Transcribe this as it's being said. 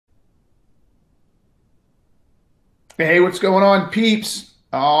Hey, what's going on, peeps?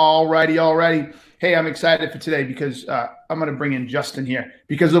 All righty, all righty. Hey, I'm excited for today because I'm going to bring in Justin here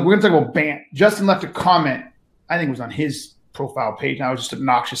because look, we're going to talk about BANT. Justin left a comment, I think it was on his profile page, and I was just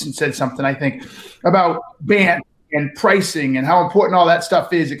obnoxious and said something, I think, about BANT and pricing and how important all that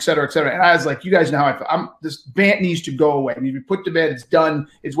stuff is, et cetera, et cetera. And I was like, you guys know how I feel. This BANT needs to go away. It needs to be put to bed. It's done.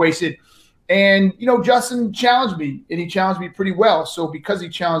 It's wasted. And, Justin challenged me, and he challenged me pretty well. So because he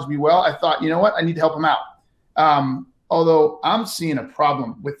challenged me well, I thought, you know what? I need to help him out. Although I'm seeing a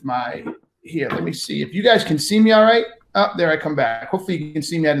problem with here, let me see if you guys can see me all right. Oh, there I come back. Hopefully you can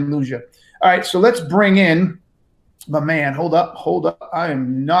see me. I didn't lose you. All right, so let's bring in my man. Hold up. I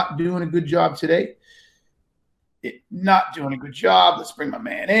am not doing a good job today. Not doing a good job. Let's bring my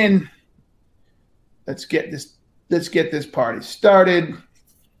man in. Let's get this party started.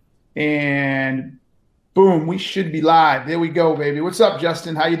 And boom, we should be live. There we go, baby. What's up,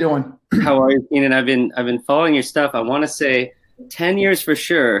 Justin? How you doing? How are you, Keenan? I've been following your stuff. I want to say 10 years for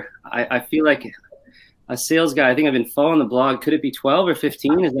sure. I feel like a sales guy. I think I've been following the blog. Could it be 12 or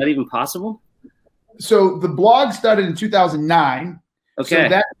 15? Is that even possible? So the blog started in 2009. Okay. So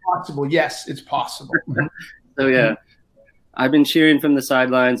that's possible. Yes, it's possible. So yeah, I've been cheering from the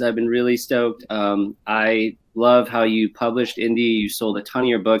sidelines. I've been really stoked. I love how you published indie. You sold a ton of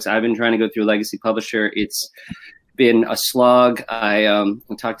your books. I've been trying to go through Legacy Publisher. It's been a slog. I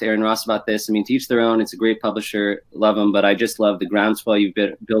talked to Aaron Ross about this. I mean, to each their own. It's a great publisher. Love them. But I just love the groundswell you've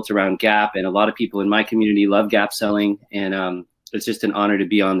built around Gap. And a lot of people in my community love Gap selling. And it's just an honor to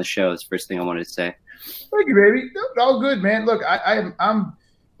be on the show. It's the first thing I wanted to say. Thank you, baby. All good, man. Look, I'm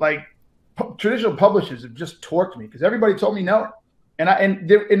like traditional publishers have just torqued me because everybody told me no. And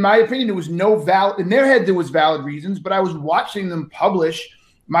there, in my opinion, there was no valid, in their head, there was valid reasons, but I was watching them publish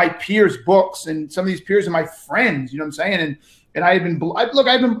my peers' books, and some of these peers are my friends, you know what I'm saying? And I had been, look,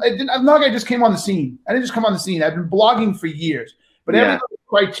 I'm not like I just came on the scene. I didn't just come on the scene. I've been blogging for years, but every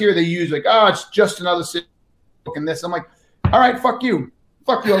criteria they use, like, oh, it's just another book and this. I'm like, all right, fuck you.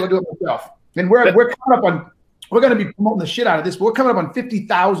 Fuck you, I'll do it myself. And we're coming up on, we're going to be promoting the shit out of this, but we're coming up on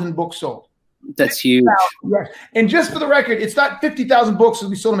 50,000 books sold. That's huge. Yes. And just for the record, it's not 50,000 books.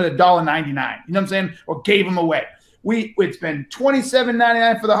 We sold them at $1.99. You know what I'm saying? Or gave them away. It's been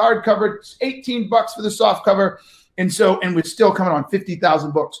 $27.99 for the hardcover, it's $18 for the soft cover, and we're still coming on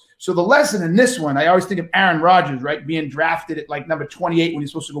 50,000 books. So the lesson in this one, I always think of Aaron Rodgers, right, being drafted at like number 28 when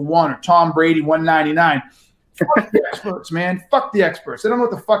he's supposed to go 1, or Tom Brady 199. Fuck the experts, man. Fuck the experts. They don't know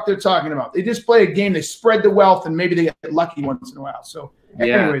what the fuck they're talking about. They just play a game. They spread the wealth, and maybe they get lucky once in a while. So,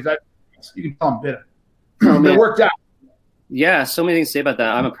 anyways, you can tell them bitter. But it worked out. Yeah, so many things to say about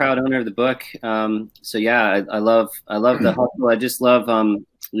that. I'm a proud owner of the book. So yeah, I love the hustle. I just love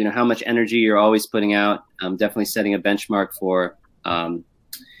how much energy you're always putting out. Definitely setting a benchmark for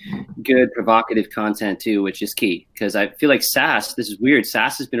good provocative content too, which is key. Because I feel like SaaS, this is weird.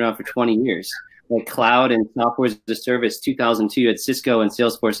 SaaS has been around for 20 years. Like cloud and software as a service, 2002 at Cisco and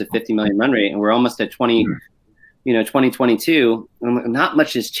Salesforce at 50 million run rate, and we're almost at 2022, not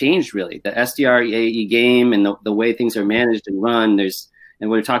much has changed really. The SDR game and the way things are managed and run. And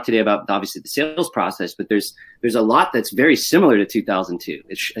we'll talk today about obviously the sales process, but there's a lot that's very similar to 2002.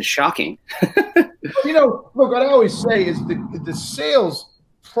 It's shocking. Look, what I always say is the sales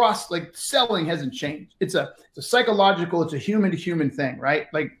process, like selling, hasn't changed. It's a psychological, it's a human to human thing, right?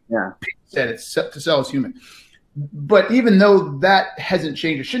 Like Pete said, it's to sell is human. But even though that hasn't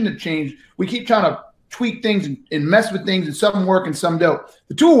changed, it shouldn't have changed. We keep trying to tweak things and mess with things, and some work and some don't.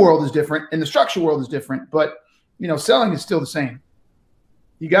 The tool world is different and the structure world is different, but selling is still the same.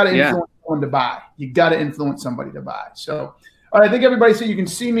 You got to influence someone to buy. You got to influence somebody to buy. So, all right, I think everybody said you can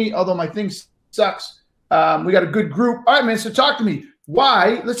see me, although my thing sucks. We got a good group. All right, man, so talk to me.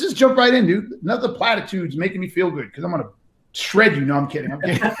 Why? Let's just jump right in, dude. Another platitude's making me feel good because I'm going to shred you. No, I'm kidding.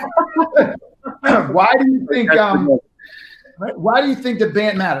 Why do you think why do you think that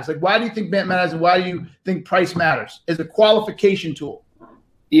BANT matters? Like, why do you think BANT matters, and why do you think price matters as a qualification tool?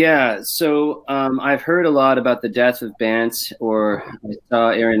 Yeah, so I've heard a lot about the death of BANT, or I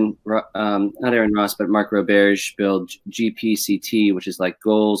saw not Aaron Ross, but Mark Roberge build GPCT, which is like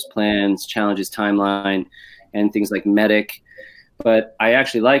goals, plans, challenges, timeline, and things like MEDDIC. But I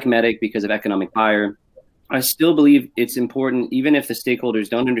actually like MEDDIC because of economic buyer. I still believe it's important, even if the stakeholders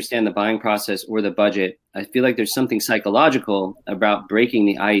don't understand the buying process or the budget. I feel like there's something psychological about breaking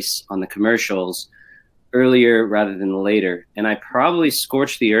the ice on the commercials earlier rather than later. And I probably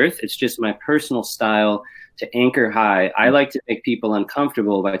scorch the earth. It's just my personal style to anchor high. I like to make people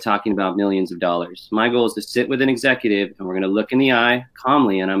uncomfortable by talking about millions of dollars. My goal is to sit with an executive, and we're going to look in the eye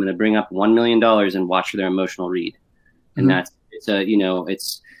calmly, and I'm going to bring up $1 million and watch their emotional read. And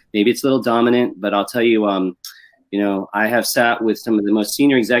maybe it's a little dominant, but I'll tell you, You know, I have sat with some of the most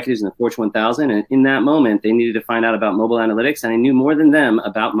senior executives in the Fortune 1000, and in that moment, they needed to find out about mobile analytics, and I knew more than them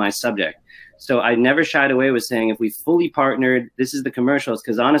about my subject. So I never shied away with saying, if we fully partnered, this is the commercials,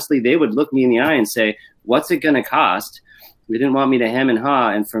 because honestly, they would look me in the eye and say, what's it going to cost? They didn't want me to hem and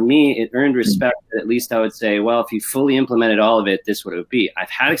haw. And for me, it earned respect. At least I would say, well, if you fully implemented all of it, this is what it would be. I've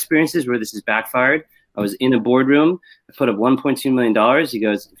had experiences where this has backfired. I was in a boardroom. I put up $1.2 million. He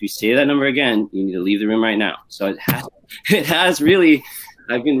goes, if you say that number again, you need to leave the room right now. So it has really,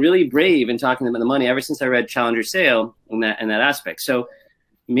 I've been really brave in talking about the money ever since I read Challenger Sale in that aspect. So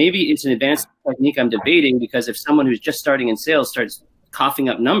maybe it's an advanced technique I'm debating, because if someone who's just starting in sales starts coughing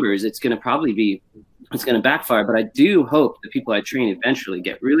up numbers, it's going to backfire. But I do hope the people I train eventually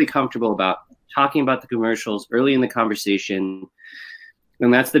get really comfortable about talking about the commercials early in the conversation.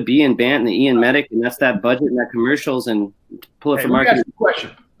 And that's the B in BANT and the E in medic, and that's that budget and that commercials, and pull it from marketing. Let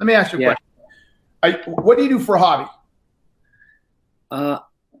me ask you a question. What do you do for a hobby?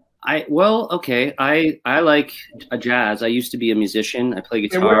 I like a jazz. I used to be a musician. I play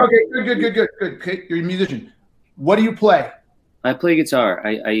guitar. Okay, good. Okay, you're a musician. What do you play? I play guitar.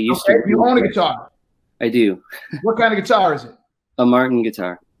 I used to. You own a guitar? I do. What kind of guitar is it? A Martin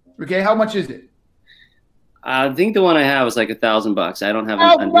guitar. Okay, how much is it? I think the one I have is like $1,000. I don't have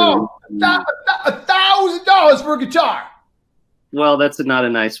 $1,000 for a guitar. Well, that's not a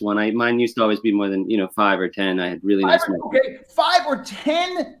nice one. Mine used to always be more than 5 or 10. I had really nice ones. Okay, $5,000 or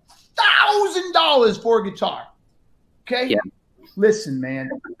 $10,000 for a guitar. Okay. Yeah. Listen,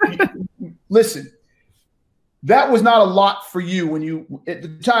 man. Listen. That was not a lot for you when you, at the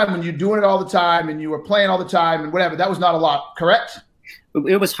time when you're doing it all the time and you were playing all the time and whatever. That was not a lot, correct?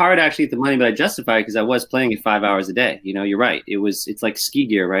 It was hard actually at the money, but I justified it because I was playing it 5 hours a day. You're right. It's like ski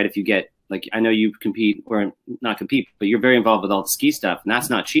gear, right? If you get, like, I know you compete, or not compete, but you're very involved with all the ski stuff, and that's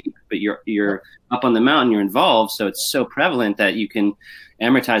not cheap. But you're up on the mountain, you're involved, so it's so prevalent that you can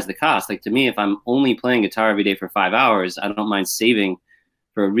amortize the cost. Like, to me, if I'm only playing guitar every day for 5 hours, I don't mind saving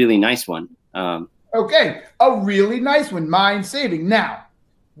for a really nice one. Okay, a really nice one, mind saving. Now,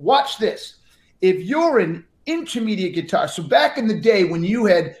 watch this. If you're an intermediate guitar, so back in the day when you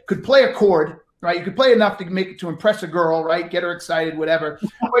could play a chord, right? You could play enough to make it to impress a girl, right? Get her excited, whatever.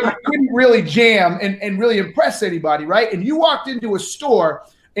 But you couldn't really jam and really impress anybody, right? And you walked into a store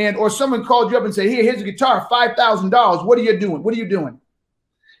or someone called you up and said, here's a guitar, $5,000. What are you doing? What are you doing?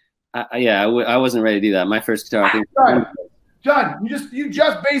 I wasn't ready to do that. My first guitar, I think. John, you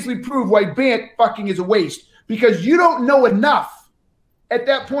just basically proved why BANT fucking is a waste, because you don't know enough at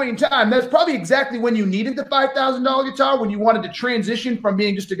that point in time. That's probably exactly when you needed the $5,000 guitar, when you wanted to transition from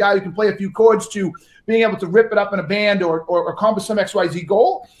being just a guy who can play a few chords to being able to rip it up in a band or accomplish some XYZ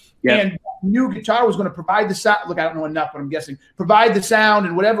goal. Yep. And new guitar was going to provide the sound. Look, I don't know enough, but I'm guessing provide the sound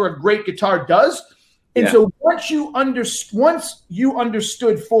and whatever a great guitar does. And so once you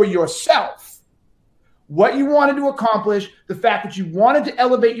understood for yourself what you wanted to accomplish, the fact that you wanted to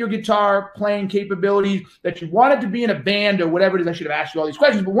elevate your guitar playing capabilities, that you wanted to be in a band or whatever it is. I should have asked you all these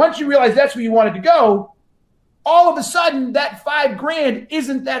questions, but once you realize that's where you wanted to go, all of a sudden that $5,000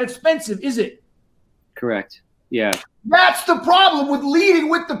 isn't that expensive, is it? Correct. Yeah. That's the problem with leading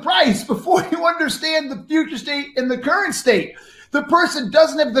with the price before you understand the future state and the current state. The person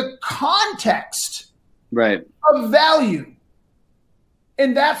doesn't have the context of value.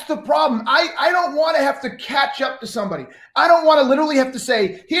 And that's the problem. I don't want to have to catch up to somebody. I don't want to literally have to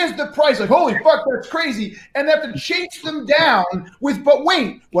say, here's the price. Like, holy fuck, that's crazy. And have to chase them down with, but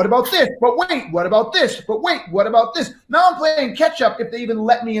wait, what about this? But wait, what about this? But wait, what about this? Now I'm playing catch up if they even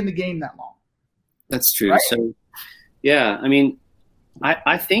let me in the game that long. That's true. Right? So, yeah, I mean,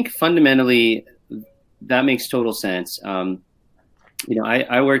 I think fundamentally that makes total sense. I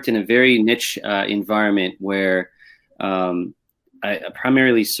worked in a very niche environment where I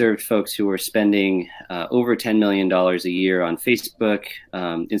primarily served folks who were spending over $10 million a year on Facebook,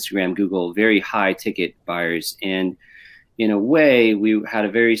 Instagram, Google, very high ticket buyers. And in a way, we had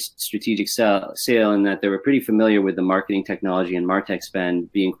a very strategic sale in that they were pretty familiar with the marketing technology and MarTech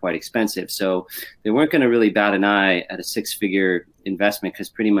spend being quite expensive. So they weren't going to really bat an eye at a 6-figure investment, because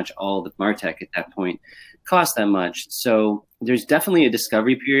pretty much all the MarTech at that point cost that much. So there's definitely a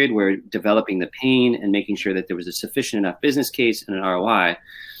discovery period where developing the pain and making sure that there was a sufficient enough business case and an ROI.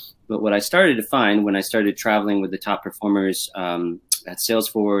 But what I started to find when I started traveling with the top performers at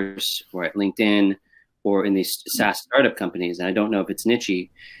Salesforce or at LinkedIn or in these SaaS startup companies, and I don't know if it's niche,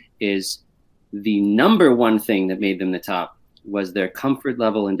 is the number one thing that made them the top was their comfort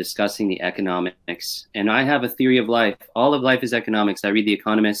level in discussing the economics. And I have a theory of life. All of life is economics. I read The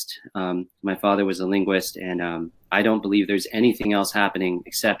Economist. My father was a linguist, and I don't believe there's anything else happening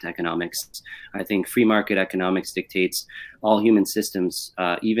except economics. I think free market economics dictates all human systems,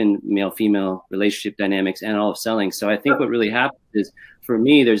 even male-female relationship dynamics and all of selling. So I think what really happens is, for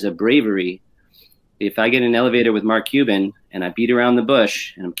me, there's a bravery. If I get in an elevator with Mark Cuban and I beat around the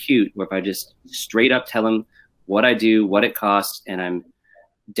bush and I'm cute, or if I just straight up tell him what I do, what it costs, and I'm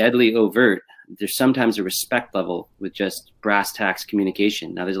deadly overt, there's sometimes a respect level with just brass tacks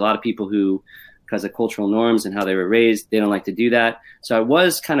communication. Now, there's a lot of people who, because of cultural norms and how they were raised, they don't like to do that. So I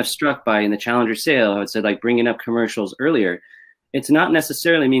was kind of struck by, in the Challenger sale, I would say, like, bringing up commercials earlier. It's not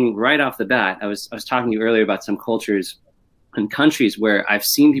necessarily meaning right off the bat. I was talking to you earlier about some cultures and countries where I've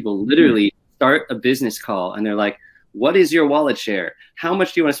seen people literally start a business call and they're like, what is your wallet share? How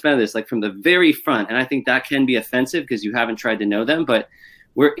much do you want to spend on this? Like, from the very front. And I think that can be offensive because you haven't tried to know them. But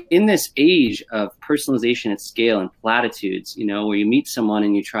we're in this age of personalization at scale and platitudes, you know, where you meet someone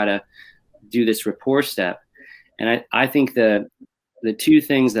and you try to do this rapport step. And I think the two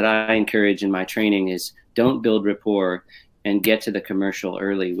things that I encourage in my training is don't build rapport and get to the commercial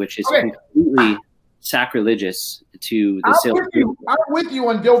early, which is completely sacrilegious to the sales. I'm with you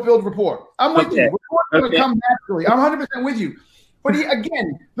on don't build rapport. I'm with you. Rapport's going to come naturally. I'm 100% with you. But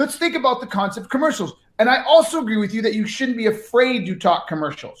again, let's think about the concept of commercials. And I also agree with you that you shouldn't be afraid to talk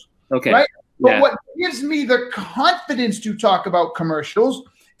commercials. Okay. Right? But what gives me the confidence to talk about commercials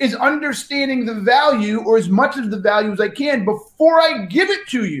is understanding the value, or as much of the value as I can, before I give it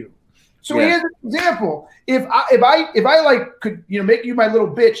to you. So here's an example. If I like could, you know, make you my little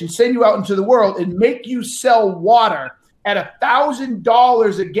bitch and send you out into the world and make you sell water at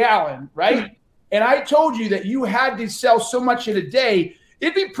 $1,000 a gallon, right? And I told you that you had to sell so much in a day,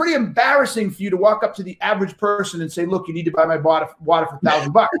 it'd be pretty embarrassing for you to walk up to the average person and say, look, you need to buy my water for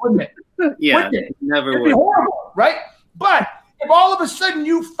 $1,000, wouldn't it? Yeah, wouldn't it? Never It'd would. be horrible, right? But if all of a sudden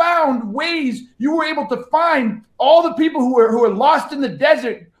you found ways, you were able to find all the people who are lost in the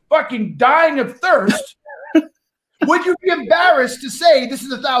desert, fucking dying of thirst, would you be embarrassed to say this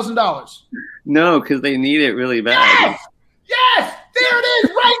is $1,000? No, because they need it really bad. Yes, there it is,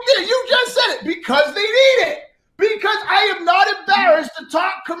 right there. You just said it, because they need it. Because I am not embarrassed to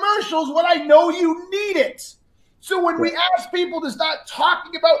talk commercials when I know you need it. So when we ask people to start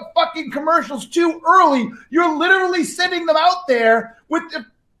talking about fucking commercials too early, you're literally sending them out there with the,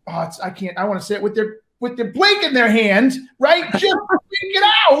 I want to say it, with their blink in their hand, right? Just freak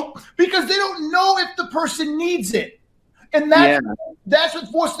it out because they don't know if the person needs it. And that's what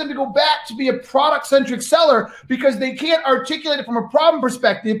forces them to go back to be a product-centric seller, because they can't articulate it from a problem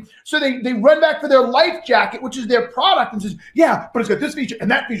perspective. So they run back for their life jacket, which is their product, and says, yeah, but it's got this feature and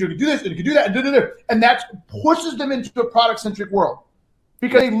that feature. It can do this and it can do that and da-da-da. And that pushes them into a product-centric world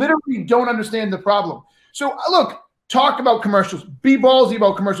because they literally don't understand the problem. So look, talk about commercials. Be ballsy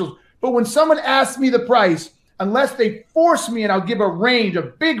about commercials. But when someone asks me the price, unless they force me and I'll give a range, a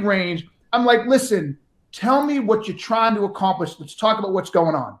big range, I'm like, listen, tell me what you're trying to accomplish. Let's talk about what's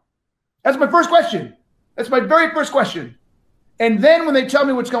going on. That's my first question. That's my very first question. And then when they tell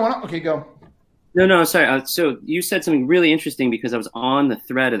me what's going on, okay, go. No, sorry. So you said something really interesting because I was on the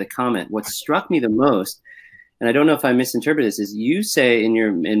thread of the comment. What struck me the most, and I don't know if I misinterpret this, is you say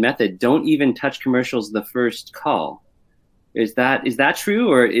in method, don't even touch commercials the first call. Is that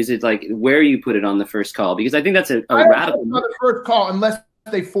true, or is it like where you put it on the first call? Because I think that's a radical. On the first call, unless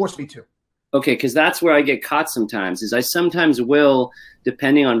they force me to. Okay, because that's where I get caught sometimes, is I sometimes will,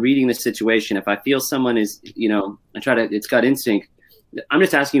 depending on reading the situation, if I feel someone is, you know, it's gut instinct, I'm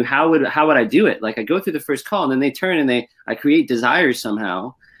just asking you, how would I do it? Like, I go through the first call and then they turn and I create desires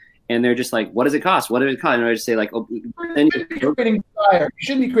somehow, and they're just like, what does it cost? What does it cost? And I just say like, oh, then you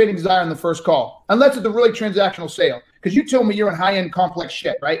shouldn't be creating desire on the first call, unless it's a really transactional sale. Because you told me you're in high-end complex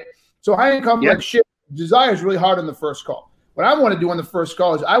shit, right? So high-end complex shit, desire is really hard on the first call. What I want to do on the first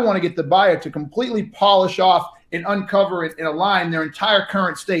call is I want to get the buyer to completely polish off and uncover it and align their entire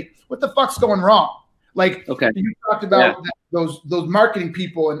current state. What the fuck's going wrong? Like you talked about those marketing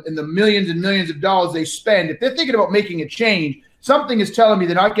people and the millions and millions of dollars they spend. If they're thinking about making a change, something is telling me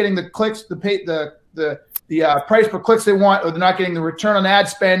they're not getting the clicks, the price per clicks they want, or they're not getting the return on ad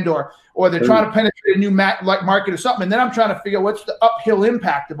spend, or they're trying to penetrate a new market or something. And then I'm trying to figure out what's the uphill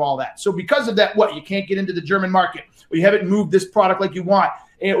impact of all that. So because of that, you can't get into the German market, or you haven't moved this product like you want,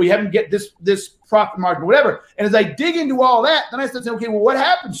 and we haven't get this profit margin, whatever. And as I dig into all that, then I start saying, okay, well, what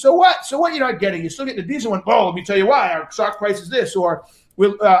happened? So what? So what you're not getting? You're still getting a decent one. Oh, let me tell you why. Our stock price is this, or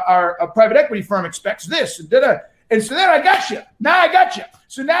our private equity firm expects this. And so then I got you. Now I got you.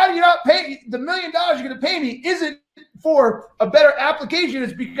 So now you're not paying the $1 million you're going to pay me isn't for a better application.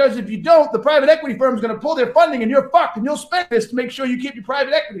 It's because if you don't, the private equity firm is going to pull their funding and you're fucked, and you'll spend this to make sure you keep your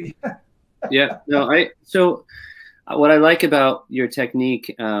private equity. So what I like about your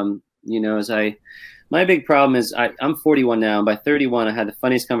technique, is my big problem is I'm 41 now, and by 31, I had the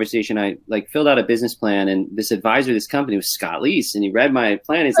funniest conversation. I like filled out a business plan, and this advisor of this company was Scott Leese, and he read my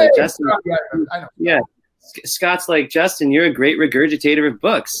plan. He's like, Justin, I know. yeah. Scott's like, Justin, you're a great regurgitator of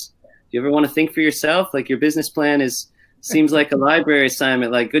books. Do you ever want to think for yourself? Like your business plan seems like a library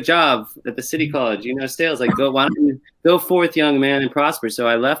assignment. Like, good job at the city college, sales. Like, why don't you go forth, young man, and prosper? So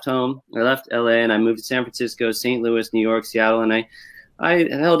I left home. I left LA, and I moved to San Francisco, St. Louis, New York, Seattle, and I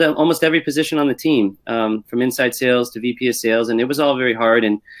held almost every position on the team, from inside sales to VP of sales, and it was all very hard.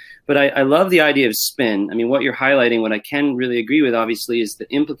 But I love the idea of spin. I mean, what you're highlighting, what I can really agree with, obviously, is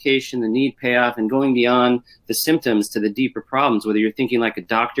the implication, the need, payoff, and going beyond the symptoms to the deeper problems, whether you're thinking like a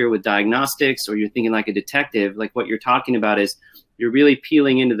doctor with diagnostics or you're thinking like a detective. Like what you're talking about is you're really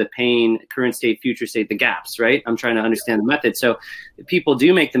peeling into the pain, current state, future state, the gaps, right? I'm trying to understand the method. So people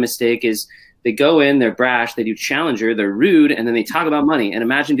do make the mistake is they go in, they're brash, they do challenger, they're rude, and then they talk about money. And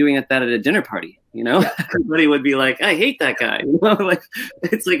imagine doing that at a dinner party, Everybody would be like, I hate that guy. Like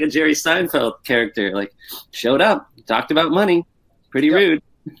it's like a Jerry Seinfeld character, like showed up, talked about money, pretty rude.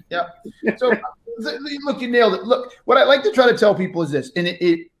 Yeah. So look, you nailed it. Look, what I like to try to tell people is this, and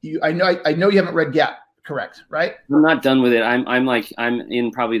I know you haven't read Gap, correct, right? I'm not done with it. I'm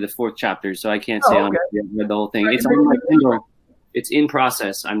in probably the 4th chapter, so I can't say I've read the whole thing. It's on my Kindle. It's in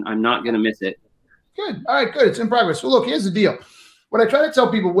process. I'm not going to miss it. Good. All right, good. It's in progress. So look, here's the deal. What I try to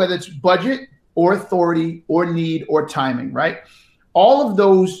tell people, whether it's budget or authority or need or timing, right? All of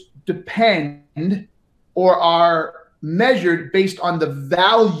those depend or are measured based on the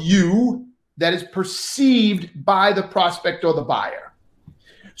value that is perceived by the prospect or the buyer.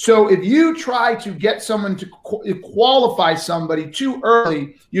 So if you try to get someone to qualify somebody too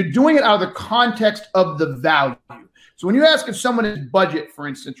early, you're doing it out of the context of the value. So when you ask if someone is budget, for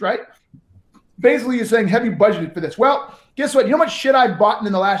instance, right? Basically, you're saying, have you budgeted for this? Well, guess what? You know how much shit I bought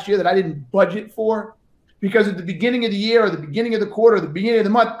in the last year that I didn't budget for? Because at the beginning of the year or the beginning of the quarter or the beginning of the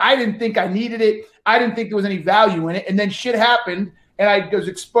month, I didn't think I needed it. I didn't think there was any value in it. And then shit happened and I was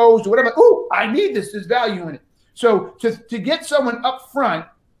exposed to whatever. Oh, I need this. There's value in it. So to get someone up front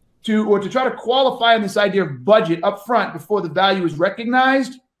to try to qualify on this idea of budget up front before the value is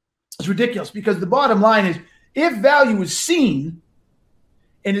recognized is ridiculous, because the bottom line is, if value is seen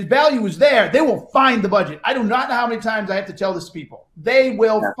and if value is there, they will find the budget. I do not know how many times I have to tell this to people. They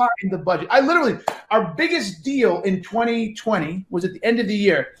will find the budget. Our biggest deal in 2020 was at the end of the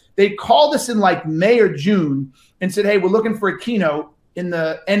year. They called us in like May or June and said, hey, we're looking for a keynote in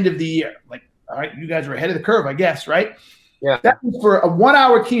the end of the year. Like, all right, you guys are ahead of the curve, I guess, right? Yeah. That was for a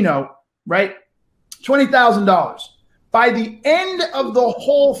 1-hour keynote, right? $20,000. By the end of the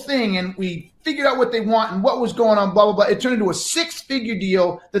whole thing, and we figured out what they want and what was going on, blah, blah, blah, it turned into a 6-figure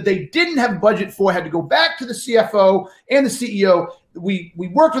deal that they didn't have budget for, had to go back to the CFO and the CEO. We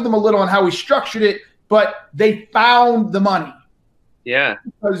worked with them a little on how we structured it, but they found the money. Yeah.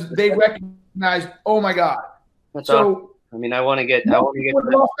 Because they recognized, oh my God. That's awesome. I mean, I want to get lost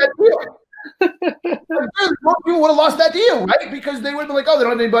that deal. Most people would have lost that deal, right? Because they would have been like, oh, they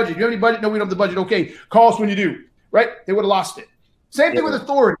don't have any budget. You have any budget? No, we don't have the budget. Okay, call us when you do. Right? They would have lost it. Same thing with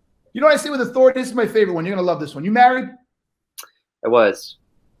authority. You know what I say with authority? This is my favorite one. You're going to love this one. You married? I was.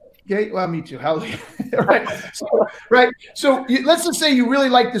 Okay. Well, me too. Hallelujah. Right. So let's just say you really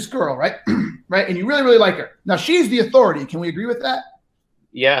like this girl, right? Right. And you really, really like her. Now she's the authority. Can we agree with that?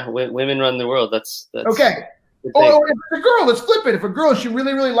 Yeah. Women run the world. That's okay. Or if it's a girl, let's flip it. If a girl, she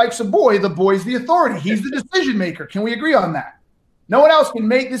really, really likes a boy, the boy's the authority. He's the decision maker. Can we agree on that? No one else can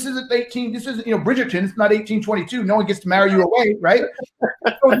make, this isn't 18, this isn't, Bridgerton, it's not 1822. No one gets to marry you away, right?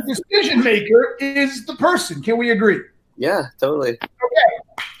 So the decision maker is the person. Can we agree? Yeah, totally.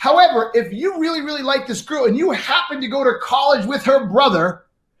 Okay. However, if you really, really like this girl and you happen to go to college with her brother,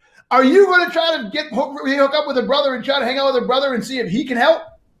 are you going to try to hook up with her brother and try to hang out with her brother and see if he can help?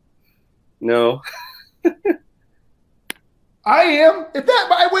 No. I am.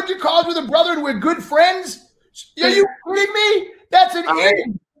 I went to college with her brother and we're good friends. Are you kidding me? That's an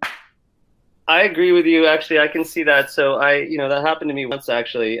end. I agree with you. Actually, I can see that. So that happened to me once.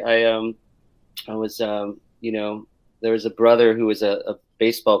 Actually, I was, there was a brother who was a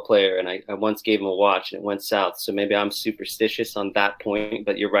baseball player, and I once gave him a watch, and it went south. So maybe I'm superstitious on that point,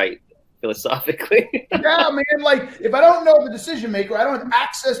 but you're right, philosophically. Yeah, man. Like if I don't know the decision maker, I don't have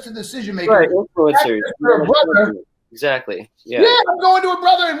access to the decision maker. Right, influencers. Brother. Exactly. Yeah, I'm going to a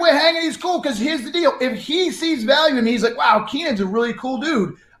brother and we're hanging. He's cool because here's the deal. If he sees value in me, he's like, wow, Keenan's a really cool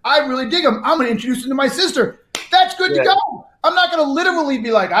dude. I really dig him. I'm going to introduce him to my sister. That's good to go. I'm not going to literally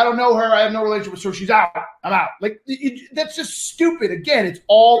be like, I don't know her. I have no relationship with her. She's out. I'm out. Like that's just stupid. Again, it's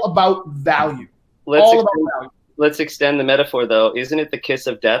all about value. Let's let's extend the metaphor though. Isn't it the kiss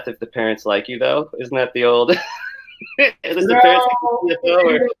of death if the parents like you though? Isn't that the old? The parents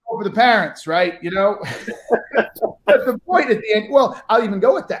over the parents, right? You know, that's the point at the end. Well, I'll even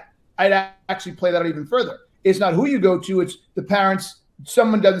go with that. I'd actually play that out even further. It's not who you go to; it's the parents.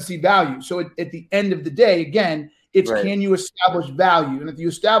 Someone doesn't see value. So at the end of the day, again, it's can you establish value? And if you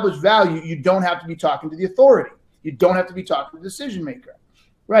establish value, you don't have to be talking to the authority. You don't have to be talking to the decision maker,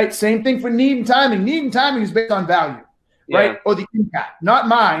 right? Same thing for need and timing. Need and timing is based on value, right? Or the impact, not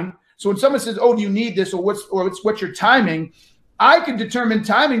mine. So when someone says, "Oh, do you need this?" or what's your timing? I can determine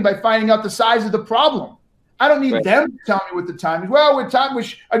timing by finding out the size of the problem. I don't need them to tell me what the time is. Well, with time,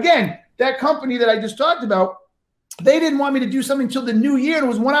 which again, that company that I just talked about, they didn't want me to do something until the new year, and it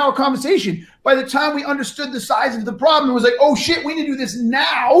was a 1 hour conversation. By the time we understood the size of the problem, it was like, oh shit, we need to do this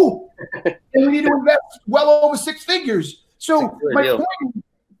now, and we need to invest well over 6 figures. So my point,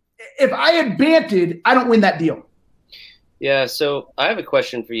 if I had banted, I don't win that deal. Yeah, so I have a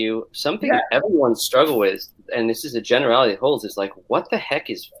question for you. Something everyone struggles with, and this is a generality that holds, is like, what the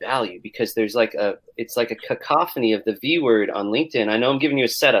heck is value? Because there's like it's like a cacophony of the V word on LinkedIn. I know I'm giving you a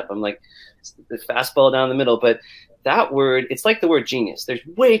setup. I'm like the fastball down the middle, but that word, it's like the word genius. There's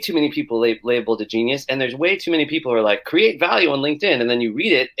way too many people labeled a genius, and there's way too many people who are like, create value on LinkedIn, and then you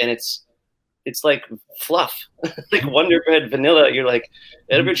read it, and it's like fluff, like Wonder Bread vanilla. You're like,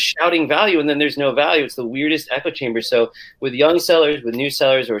 everybody's shouting value, and then there's no value. It's the weirdest echo chamber. So with young sellers, with new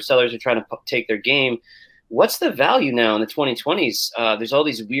sellers, or sellers who are trying to take their game, what's the value now in the 2020s? There's all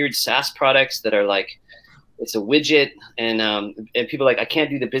these weird SaaS products that are like, it's a widget, and people are like, I can't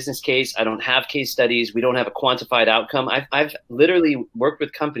do the business case. I don't have case studies. We don't have a quantified outcome. I've literally worked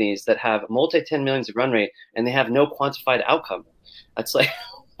with companies that have multi-10 millions of run rate, and they have no quantified outcome. That's like,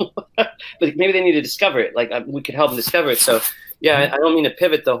 but maybe they need to discover it. Like we could help them discover it. So yeah, I don't mean to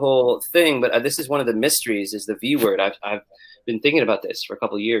pivot the whole thing, but this is one of the mysteries, is the V word. I've been thinking about this for a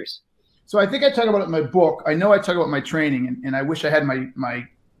couple of years. So I think I talk about it in my book. I know I talk about my training, and I wish I had my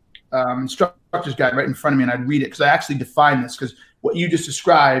instructor's guide right in front of me and I'd read it, because I actually define this, because what you just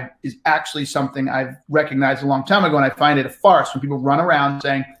described is actually something I've recognized a long time ago, and I find it a farce when people run around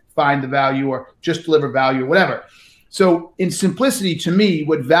saying find the value or just deliver value or whatever. So in simplicity, to me,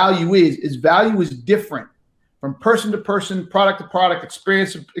 what value is value is different from person to person, product to product,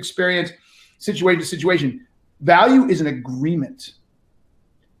 experience to experience, situation to situation. Value is an agreement.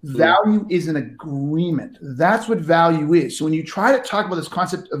 Value is an agreement. That's what value is. So when you try to talk about this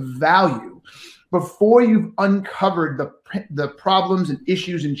concept of value, before you've uncovered the problems and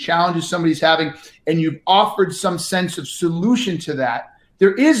issues and challenges somebody's having, and you've offered some sense of solution to that,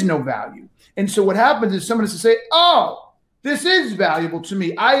 there is no value. And so what happens is someone has to say, oh, this is valuable to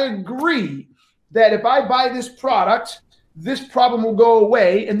me. I agree that if I buy this product, this problem will go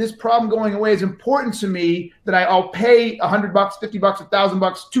away, and this problem going away is important to me, that I'll pay $100, $50, $1,000,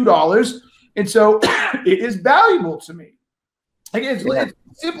 $2. And so it is valuable to me. Like it's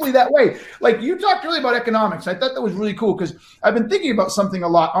simply that way. Like you talked earlier about economics. I thought that was really cool, because I've been thinking about something a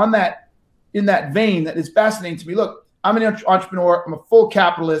lot on that, in that vein, that is fascinating to me. Look, I'm an entrepreneur. I'm a full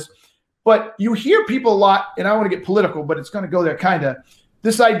capitalist. But you hear people a lot, and I don't want to get political, but it's going to go there kind of,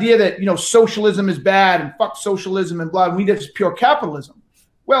 this idea that, you know, socialism is bad and fuck socialism and blah, we need just pure capitalism.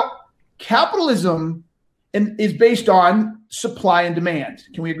 Well, capitalism is based on supply and demand.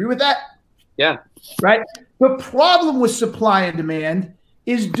 Can we agree with that? Yeah. Right? The problem with supply and demand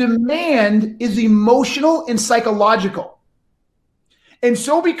is demand is emotional and psychological. And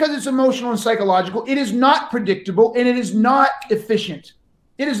so because it's emotional and psychological, it is not predictable, and it is not efficient.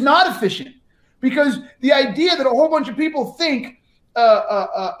 It is not efficient, because the idea that a whole bunch of people think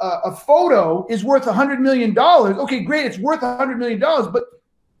a photo is worth $100 million. Okay, great. It's worth $100 million, but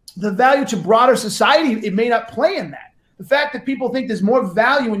the value to broader society, it may not play in that. The fact that people think there's more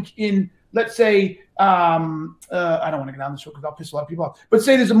value in let's say, I don't want to get down this road because I'll piss a lot of people off, but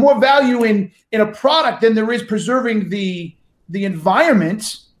say there's more value in a product than there is preserving the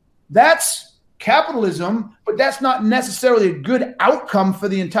environment. That's capitalism, but that's not necessarily a good outcome for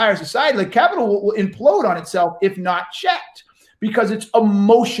the entire society. Like capital will implode on itself if not checked, because it's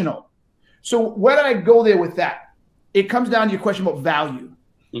emotional. So where did I go there with that? It comes down to your question about value.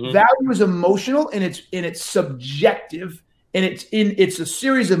 Mm-hmm. Value is emotional, and it's subjective, and it's a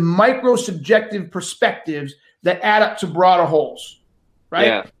series of micro subjective perspectives that add up to broader wholes, right?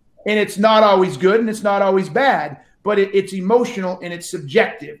 Yeah. And it's not always good, and it's not always bad, but it's emotional and it's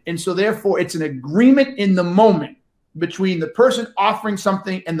subjective. And so therefore it's an agreement in the moment between the person offering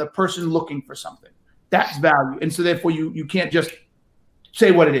something and the person looking for something. That's value. And so therefore you can't just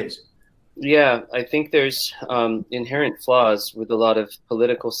say what it is. Yeah, I think there's inherent flaws with a lot of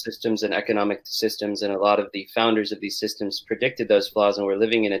political systems and economic systems, and a lot of the founders of these systems predicted those flaws, and we're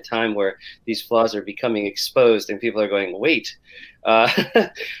living in a time where these flaws are becoming exposed, and people are going, wait. Uh,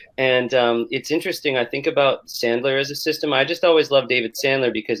 and it's interesting. I think about Sandler as a system. I just always love David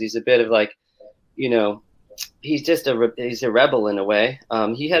Sandler because he's a bit of like, you know, he's a rebel in a way.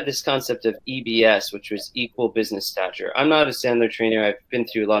 He had this concept of EBS, which was equal business stature. I'm not a Sandler trainer. I've been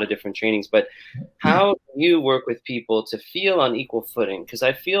through a lot of different trainings, but how do you work with people to feel on equal footing? Because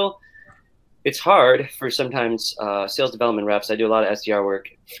I feel it's hard for sometimes sales development reps. I do a lot of SDR work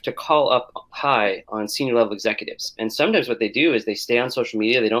to call up high on senior level executives. And sometimes what they do is they stay on social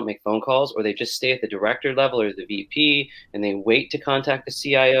media. They don't make phone calls, or they just stay at the director level or the VP, and they wait to contact the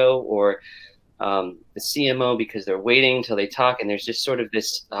CIO or the CMO because they're waiting until they talk, and there's just sort of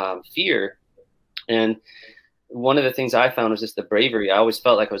this fear. And one of the things I found was just the bravery. I always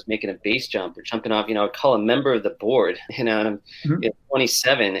felt like I was making a base jump or jumping off. You know, I'd call a member of the board, you know, and I'm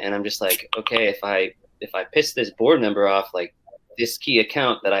 27, and I'm just like, okay, if I piss this board member off, like this key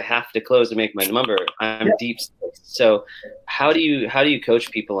account that I have to close to make my number, I'm deep. So how do you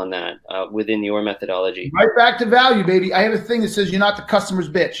coach people on that within your methodology? Right back to value, baby. I have a thing that says you're not the customer's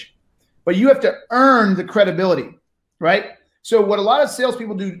bitch. But you have to earn the credibility, right? So what a lot of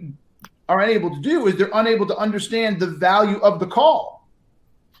salespeople are unable to do is they're unable to understand the value of the call.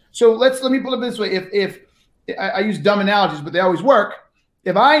 So let me put it this way. If I use dumb analogies, but they always work.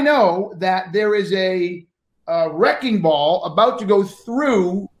 If I know that there is a wrecking ball about to go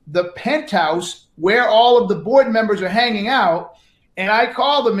through the penthouse where all of the board members are hanging out, and I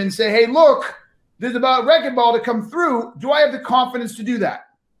call them and say, hey, look, there's about a wrecking ball to come through. Do I have the confidence to do that?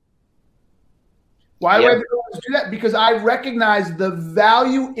 Why do I have to do that? Because I recognize the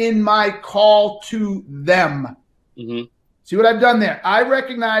value in my call to them. See what I've done there? I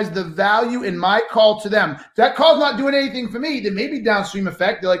recognize the value in my call to them. If that call's not doing anything for me, there may be downstream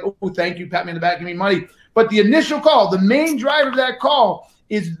effect. They're like, oh, thank you, pat me in the back, give me money. But the initial call, the main driver of that call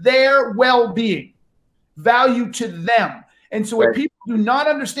is their well-being, value to them. And so what people do not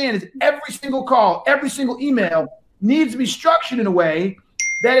understand is every single call, every single email needs to be structured in a way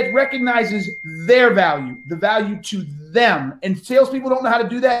that it recognizes their value, the value to them. And salespeople don't know how to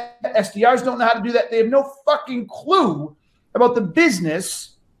do that. SDRs don't know how to do that. They have no fucking clue about the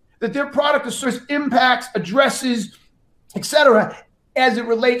business that their product or service impacts, addresses, etc., as it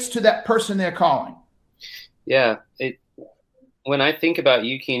relates to that person they're calling. Yeah. When I think about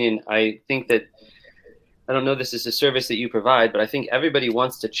you, Keenan, I think that, I don't know this is a service that you provide, but I think everybody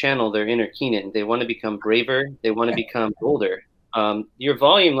wants to channel their inner Keenan. They want to become braver. They want to become bolder. Your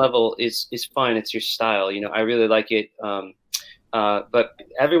volume level is fine. It's your style. You know, I really like it. But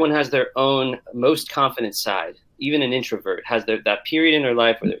everyone has their own most confident side. Even an introvert has that period in their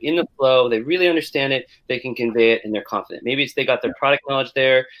life where they're in the flow. They really understand it. They can convey it, and they're confident. Maybe it's they got their product knowledge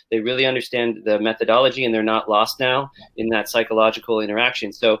there. They really understand the methodology, and they're not lost now in that psychological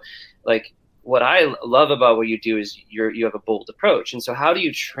interaction. So, like, what I love about what you do is you have a bold approach. And so how do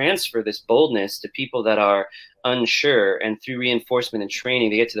you transfer this boldness to people that are unsure, and through reinforcement and training,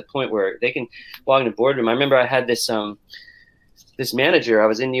 they get to the point where they can walk in a boardroom? I remember I had this manager. I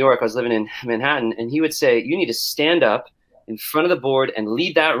was in New York. I was living in Manhattan, and he would say, you need to stand up in front of the board and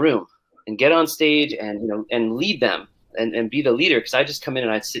lead that room and get on stage and, you know, and lead them and be the leader. Cause I just come in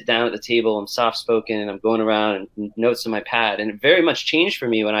and I'd sit down at the table. I'm soft spoken and I'm going around and notes on my pad. And it very much changed for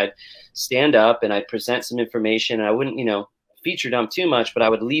me when I'd stand up and I'd present some information, and I wouldn't, you know, feature dump too much, but I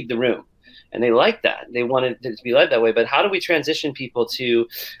would lead the room. And they liked that. They wanted it to be led that way. But how do we transition people to, you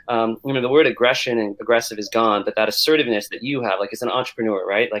know, the word aggression and aggressive is gone, but that assertiveness that you have, like as an entrepreneur,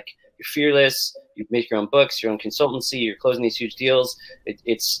 right? Like you're fearless, you make your own books, your own consultancy, you're closing these huge deals.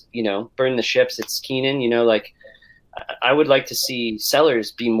 It's, you know, burn the ships. It's Keenan, you know, like I would like to see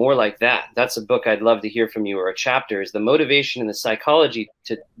sellers be more like that. That's a book I'd love to hear from you, or a chapter, is the motivation and the psychology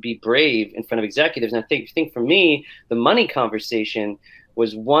to be brave in front of executives. And I think for me, the money conversation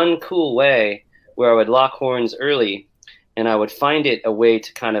was one cool way where I would lock horns early, and I would find it a way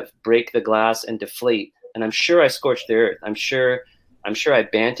to kind of break the glass and deflate. And I'm sure I scorched the earth. I'm sure I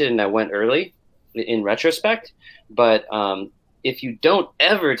banted and I went early in retrospect. But if you don't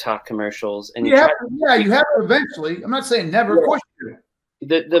ever talk commercials and you have to eventually. I'm not saying never. Of course you do.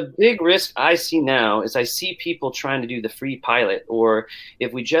 The big risk I see now is I see people trying to do the free pilot, or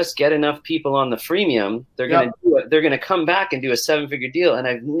if we just get enough people on the freemium, they're going to do it. They're going to come back and do a 7-figure deal. And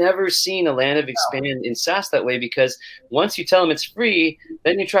I've never seen a land of expand in SaaS that way, because once you tell them it's free,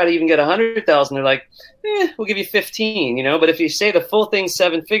 then you try to even get 100,000. They're like, we'll give you 15, you know. But if you say the full thing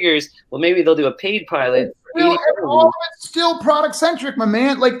 7 figures, well, maybe they'll do a paid pilot all of it's still product centric, my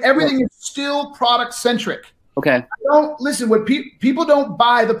man. Like everything is still product centric. Okay. Don't listen. What people don't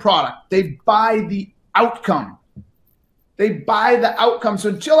buy the product; they buy the outcome. They buy the outcome. So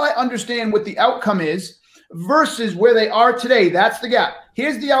until I understand what the outcome is versus where they are today, that's the gap.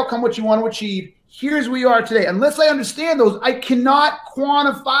 Here's the outcome, what you want to achieve. Here's where you are today. Unless I understand those, I cannot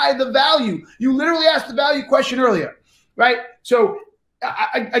quantify the value. You literally asked the value question earlier, right? So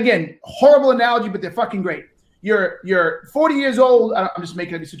again, horrible analogy, but they're fucking great. You're 40 years old. I'm just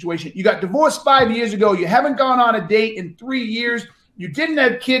making up the situation. You got divorced 5 years ago. You haven't gone on a date in 3 years. You didn't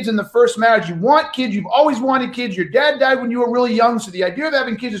have kids in the first marriage. You want kids. You've always wanted kids. Your dad died when you were really young. So the idea of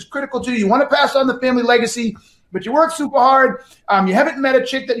having kids is critical to you. You want to pass on the family legacy, but you work super hard. You haven't met a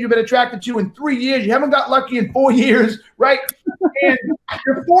chick that you've been attracted to in 3 years. You haven't got lucky in 4 years, right? And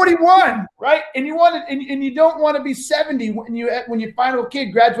you're 41, right? And you want to, and you don't want to be 70 when your final kid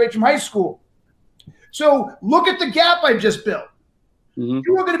graduates from high school. So look at the gap I just built. Mm-hmm.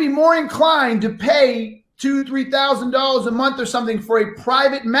 You are going to be more inclined to pay $2,000-$3,000 a month or something for a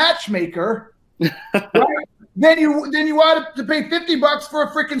private matchmaker, right? Then you ought to pay $50 for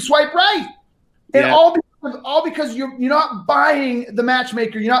a freaking swipe right, and all because you're not buying the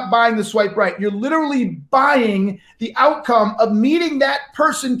matchmaker, you're not buying the swipe right. You're literally buying the outcome of meeting that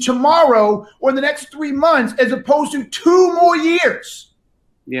person tomorrow or in the next 3 months, as opposed to 2 more years.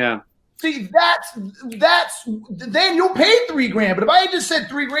 Yeah. See, that's then you'll pay $3,000. But if I had just said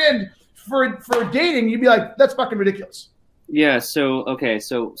 $3,000 for dating, you'd be like, that's fucking ridiculous. Yeah. So, okay.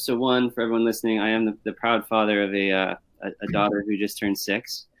 So one, for everyone listening, I am the proud father of a daughter who just turned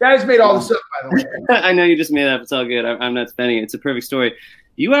 6. That has made all this up, by the way. I know you just made it up. It's all good. I'm not spending it. It's a perfect story.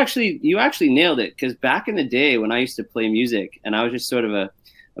 You actually nailed it. Because back in the day when I used to play music and I was just sort of a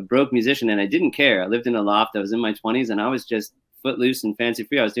broke musician and I didn't care. I lived in a loft. I was in my 20s and I was just footloose and fancy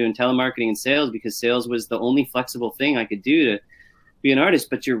free. I was doing telemarketing and sales because sales was the only flexible thing I could do to be an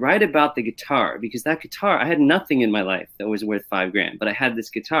artist. But you're right about the guitar, because that guitar, I had nothing in my life that was worth $5,000, but I had this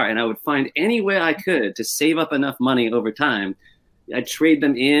guitar and I would find any way I could to save up enough money over time. I'd trade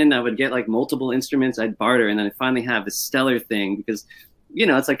them in. I would get like multiple instruments. I'd barter. And then I finally have this stellar thing because,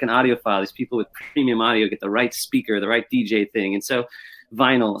 it's like an audiophile. These people with premium audio get the right speaker, the right DJ thing. And so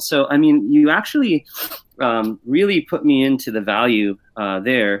vinyl. So, I mean, you actually really put me into the value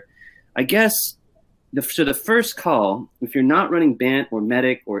there. I guess so the first call, if you're not running BANT or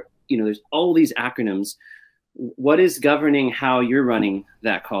Medic or, there's all these acronyms, what is governing how you're running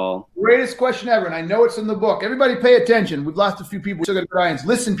that call? Greatest question ever, and I know it's in the book. Everybody pay attention. We've lost a few people. We still got clients.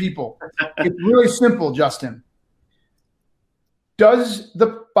 Listen, people. It's really simple, Justin. Does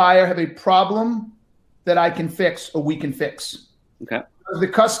the buyer have a problem that I can fix or we can fix? Okay. Does the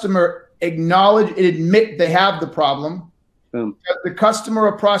customer acknowledge and admit they have the problem? Boom. Does the customer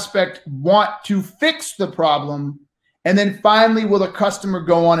or prospect want to fix the problem? And then finally, will the customer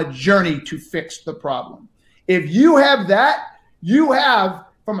go on a journey to fix the problem? If you have that, you have,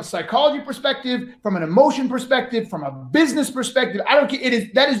 from a psychology perspective, from an emotion perspective, from a business perspective, I don't care.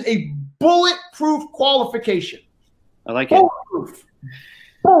 That is a bulletproof qualification. I like it.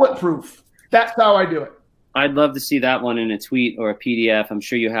 Bulletproof. That's how I do it. I'd love to see that one in a tweet or a PDF. I'm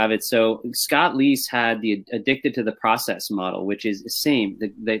sure you have it. So Scott Leese had the addicted to the process model, which is the same.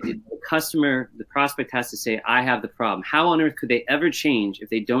 The customer, the prospect has to say, I have the problem. How on earth could they ever change if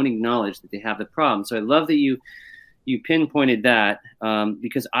they don't acknowledge that they have the problem? So I love that you pinpointed that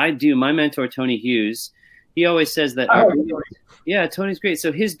because I do. My mentor, Tony Hughes, he always says that. Yeah, Tony's great.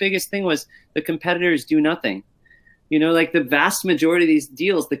 So his biggest thing was the competitors do nothing. Like the vast majority of these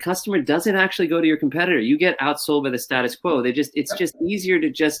deals, the customer doesn't actually go to your competitor. You get outsold by the status quo. It's just easier to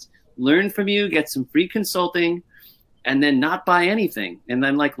just learn from you, get some free consulting, and then not buy anything. And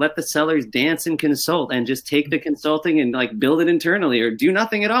then let the sellers dance and consult and just take the consulting and build it internally or do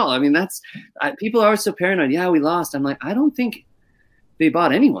nothing at all. I mean, people are so paranoid. Yeah, we lost. I'm like, I don't think they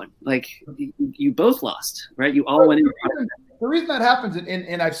bought anyone. You both lost, right? You all went in. The reason that happens,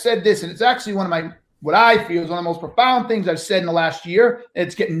 and I've said this, and it's actually what I feel is one of the most profound things I've said in the last year.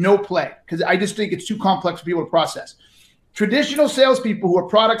 It's getting no play because I just think it's too complex for people to process. Traditional salespeople who are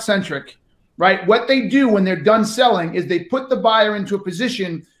product centric, right? What they do when they're done selling is they put the buyer into a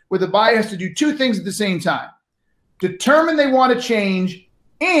position where the buyer has to do 2 things at the same time: determine they want to change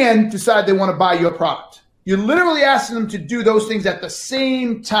and decide they want to buy your product. You're literally asking them to do those things at the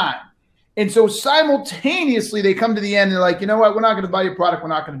same time. And so simultaneously they come to the end and they're like, you know what? We're not going to buy your product. We're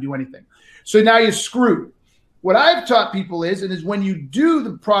not going to do anything. So now you're screwed. What I've taught people is when you do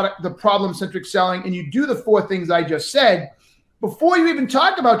the problem-centric selling and you do the 4 things I just said, before you even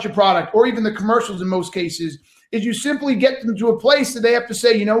talk about your product or even the commercials in most cases, is you simply get them to a place that they have to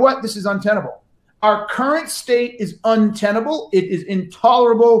say, you know what, this is untenable. Our current state is untenable. It is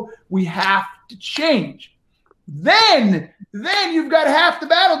intolerable. We have to change. Then you've got half the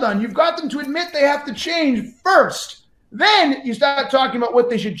battle done. You've got them to admit they have to change first. Then you start talking about what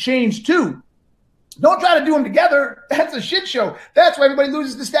they should change to. Don't try to do them together. That's a shit show. That's why everybody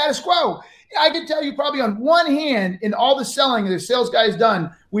loses the status quo. I can tell you probably on one hand in all the selling the sales guys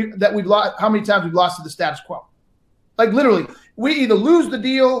done, we've lost how many times we've lost to the status quo. Like literally, we either lose the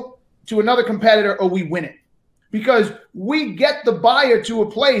deal to another competitor or we win it. Because we get the buyer to a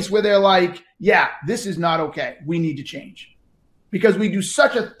place where they're like, yeah, this is not okay. We need to change. Because we do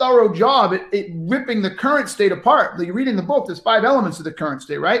such a thorough job at ripping the current state apart. You read in the book, there's 5 elements of the current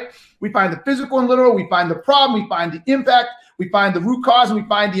state, right? We find the physical and literal, we find the problem, we find the impact, we find the root cause, and we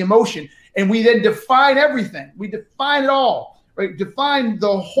find the emotion. And we then define everything. We define it all, right? Define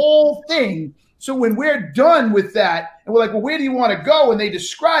the whole thing. So when we're done with that, and we're like, well, where do you want to go? And they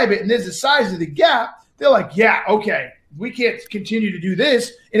describe it, and there's the size of the gap. They're like, yeah, okay, we can't continue to do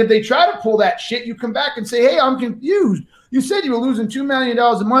this. And if they try to pull that shit, you come back and say, hey, I'm confused. You said you were losing $2 million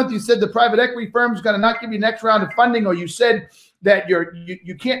a month. You said the private equity firm is going to not give you next round of funding, or you said that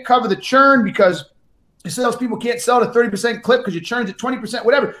you can't cover the churn because your salespeople can't sell at a 30% clip because your churn's at 20%,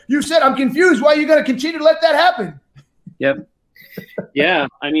 whatever. You said, I'm confused. Why are you going to continue to let that happen? Yep. Yeah.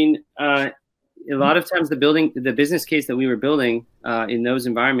 I mean, a lot of times the business case that we were building in those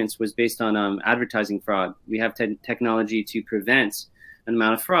environments was based on advertising fraud. We have technology to prevent an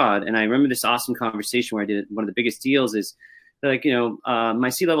amount of fraud. And I remember this awesome conversation where I did one of the biggest deals is like, my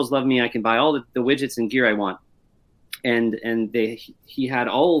C-levels love me. I can buy all the widgets and gear I want. And he had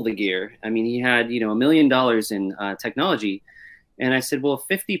all the gear. I mean, he had, $1 million in technology. And I said, well,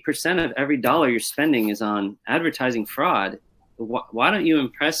 50% of every dollar you're spending is on advertising fraud. Why don't you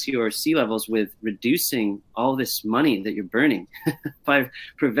impress your C-levels with reducing all this money that you're burning by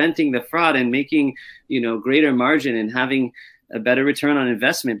preventing the fraud and making, greater margin and having a better return on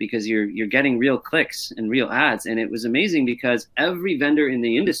investment because you're getting real clicks and real ads. And it was amazing because every vendor in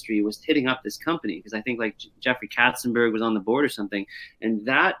the industry was hitting up this company because I think like Jeffrey Katzenberg was on the board or something. And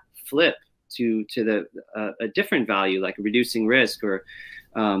that flip to a different value, like reducing risk or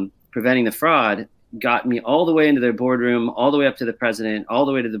preventing the fraud, got me all the way into their boardroom, all the way up to the president, all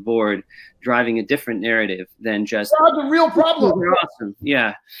the way to the board, driving a different narrative than just the real problem. Awesome.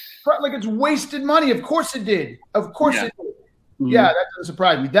 Yeah. Like it's wasted money. Of course it did. Of course it did. Mm-hmm. Yeah, that doesn't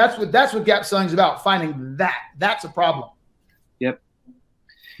surprise me. That's what gap selling is about, finding that. That's a problem. Yep.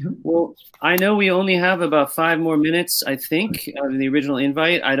 Well, I know we only have about 5 more minutes, I think, of the original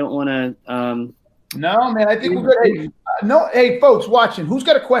invite. I don't want to no, man, I think we're good. Hey, folks watching, who's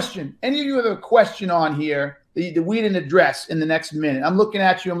got a question? Any of you have a question on here that we didn't address in the next minute? I'm looking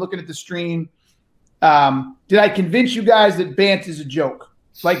at you. I'm looking at the stream. Did I convince you guys that BANT is a joke?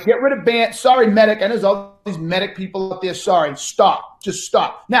 Like, get rid of BANT. Sorry, medic. I know there's all these medic people out there. Sorry. Stop. Just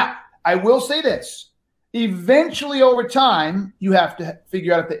stop. Now, I will say this. Eventually, over time, you have to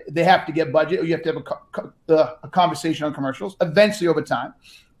figure out if they have to get budget or you have to have a conversation on commercials. Eventually, over time,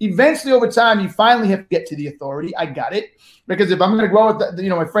 you finally have to get to the authority. I got it. Because if I'm going to grow with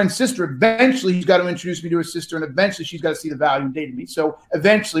my friend's sister, eventually he's got to introduce me to his sister, and eventually she's got to see the value in dating me. So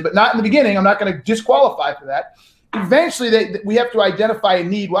eventually, but not in the beginning. I'm not going to disqualify for that. Eventually, we have to identify a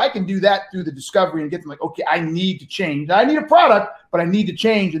need. Well, I can do that through the discovery and get them like, okay, I need to change. I need a product, but I need to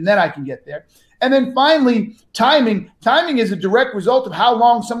change, and then I can get there. And then finally, timing. Timing is a direct result of how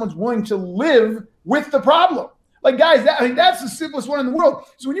long someone's willing to live with the problem. Like, guys, that's the simplest one in the world.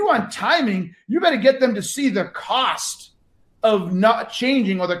 So when you want timing, you better get them to see the cost of not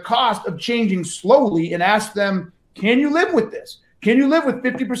changing or the cost of changing slowly and ask them, can you live with this? Can you live with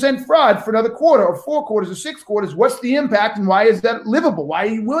 50% fraud for another quarter or 4 quarters or 6 quarters? What's the impact and why is that livable? Why are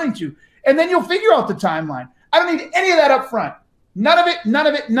you willing to? And then you'll figure out the timeline. I don't need any of that up front. None of it, none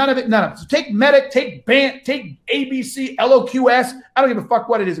of it, none of it, none of it. So take Medic, take BANT, take ABC, LOQS. I don't give a fuck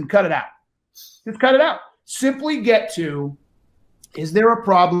what it is and cut it out. Just cut it out. Simply get to, is there a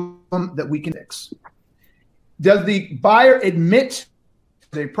problem that we can fix? Does the buyer admit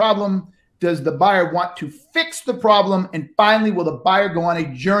there's a problem? Does the buyer want to fix the problem? And finally, will the buyer go on a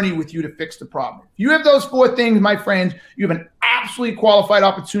journey with you to fix the problem? If you have those 4 things, my friends, you have an absolutely qualified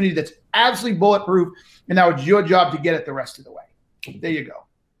opportunity that's absolutely bulletproof. And now it's your job to get it the rest of the way. There you go.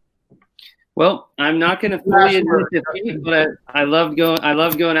 Well, I'm not going to fully admit it, but I love going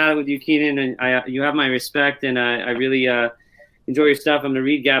at it with you, Keenan, and you have my respect, and I really enjoy your stuff. I'm going to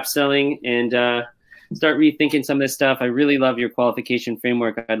read Gap Selling and start rethinking some of this stuff. I really love your qualification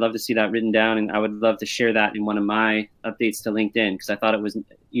framework. I'd love to see that written down, and I would love to share that in one of my updates to LinkedIn because I thought it was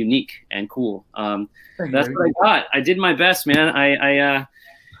unique and cool. That's what I got. I did my best, man.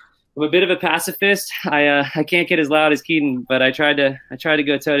 I'm a bit of a pacifist. I can't get as loud as Keenan, but I tried to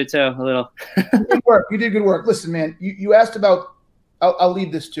go toe to toe a little. Good work. You did good work. Listen, man, you asked about. I'll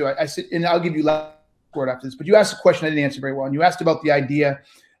leave this too. I sit and I'll give you last word after this. But you asked a question I didn't answer very well, and you asked about the idea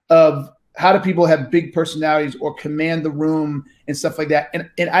of how do people have big personalities or command the room and stuff like that.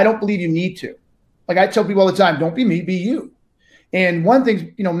 And I don't believe you need to. Like I tell people all the time, don't be me, be you. And one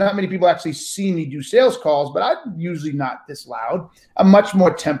thing, you know, not many people actually see me do sales calls, but I'm usually not this loud. I'm much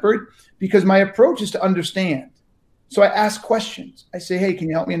more tempered because my approach is to understand. So I ask questions. I say, hey, can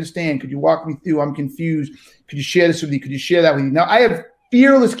you help me understand? Could you walk me through? I'm confused. Could you share this with me? Could you share that with me? Now, I have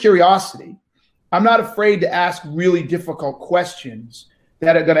fearless curiosity. I'm not afraid to ask really difficult questions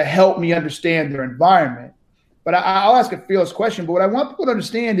that are going to help me understand their environment. But I'll ask a fearless question. But what I want people to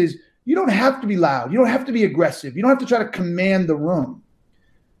understand is you don't have to be loud. You don't have to be aggressive. You don't have to try to command the room.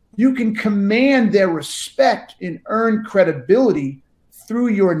 You can command their respect and earn credibility through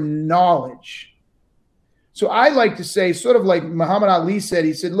your knowledge. So I like to say, sort of like Muhammad Ali said,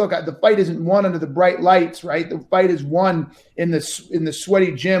 he said, look, the fight isn't won under the bright lights, right? The fight is won in the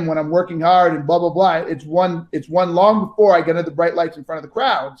sweaty gym when I'm working hard and blah, blah, blah. It's won long before I get into the bright lights in front of the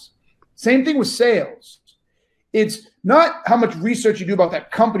crowds. Same thing with sales. It's not how much research you do about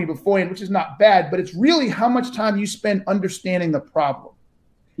that company beforehand, which is not bad, but it's really how much time you spend understanding the problem.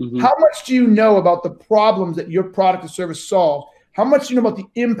 Mm-hmm. How much do you know about the problems that your product or service solves? How much do you know about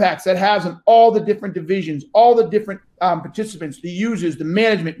the impacts that has on all the different divisions, all the different participants, the users, the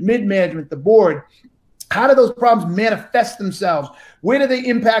management, mid-management, the board? How do those problems manifest themselves? Where do they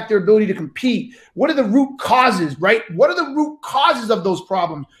impact their ability to compete? What are the root causes, right? What are the root causes of those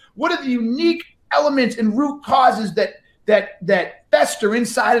problems? What are the unique elements and root causes that fester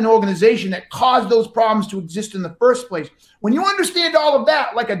inside an organization that cause those problems to exist in the first place? When you understand all of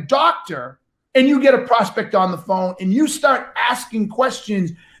that, like a doctor, and you get a prospect on the phone and you start asking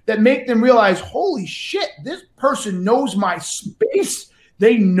questions that make them realize, holy shit, this person knows my space.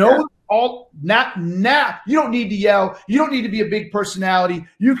 They know all. Not now. You don't need to yell. You don't need to be a big personality.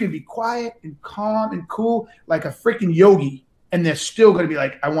 You can be quiet and calm and cool like a freaking yogi, and they're still going to be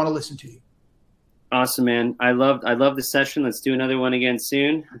like, I want to listen to you. Awesome, man. I love the session. Let's do another one again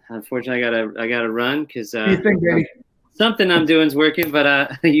soon. Unfortunately, I gotta run because something I'm doing is working,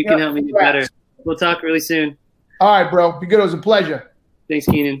 but you can help me get better. We'll talk really soon. All right, bro. Be good. It was a pleasure. Thanks,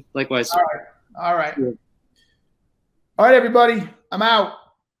 Keenan. Likewise. All right. All right, everybody. I'm out.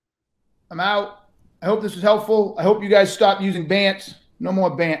 I hope this was helpful. I hope you guys stop using BANT. No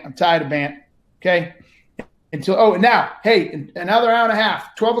more BANT. I'm tired of BANT. Okay. Now, hey, in another hour and a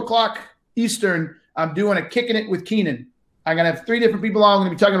half, 12 o'clock Eastern, I'm doing a Kicking It with Keenan. I'm going to have 3 different people on. I'm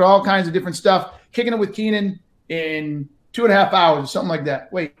going to be talking about all kinds of different stuff. Kicking It with Keenan in 2.5 hours or something like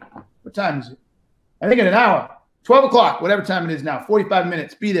that. Wait, what time is it? I think in an hour, 12 o'clock, whatever time it is now, 45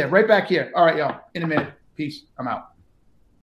 minutes. Be there right back here. All right, y'all, in a minute. Peace. I'm out.